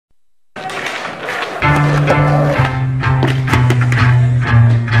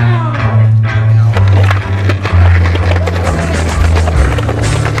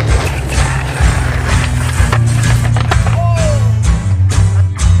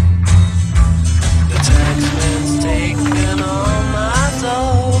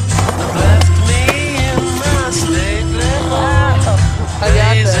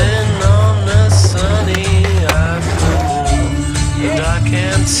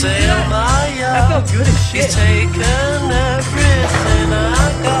sail my yacht. That felt good as shit. He's taken everything I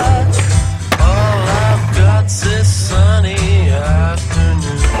got. All I've got's this sunny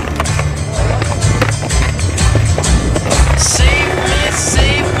afternoon. Save me,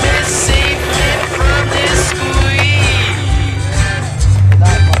 save me, save me from this squeeze.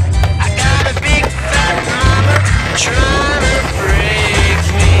 I got a big fat mama trying to break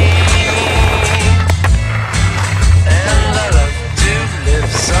me, and I love to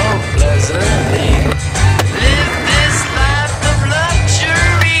live so pleasantly. Live this life of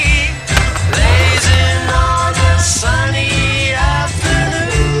luxury, blazing on a sunny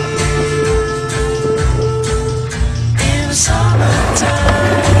afternoon in the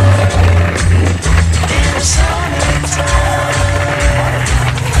summertime. In the summertime.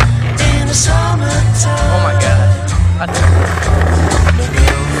 In the summertime. Oh my god. My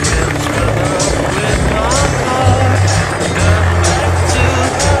girlfriend's run up with my car, gone back to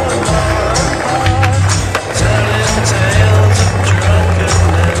her mom bar, telling tales of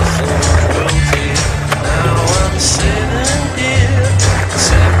drunkenness and cruelty. Now I'm sitting here,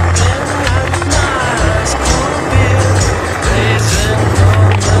 sipping at my ice cold beer, blazing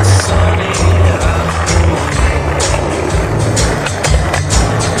on the sunny afternoon.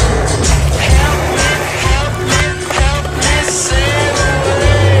 Help me, help me, help me sail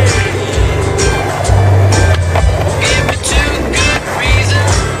away. Give me two good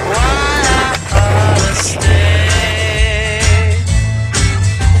reasons why I ought to stay.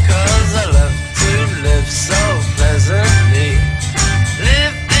 'Cause I love to live so pleasantly.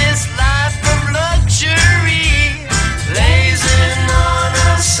 Live this life of luxury, blazing on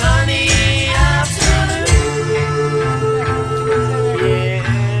a sunny afternoon.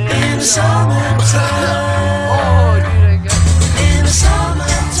 In the summertime. Oh, dude, I got In the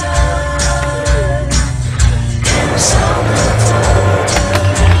summertime. In the summertime.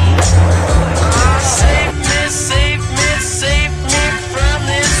 Save me, save me, save me from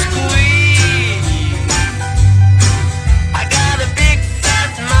this squeeze. I got a big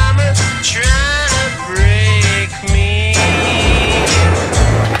fat mama trying to break me,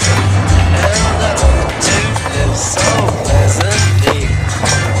 and I love to live so pleasantly.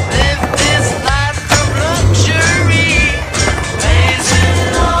 Live this life of luxury, blazing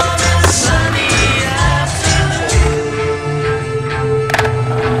on a sunny afternoon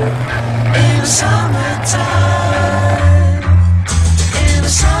in the summer.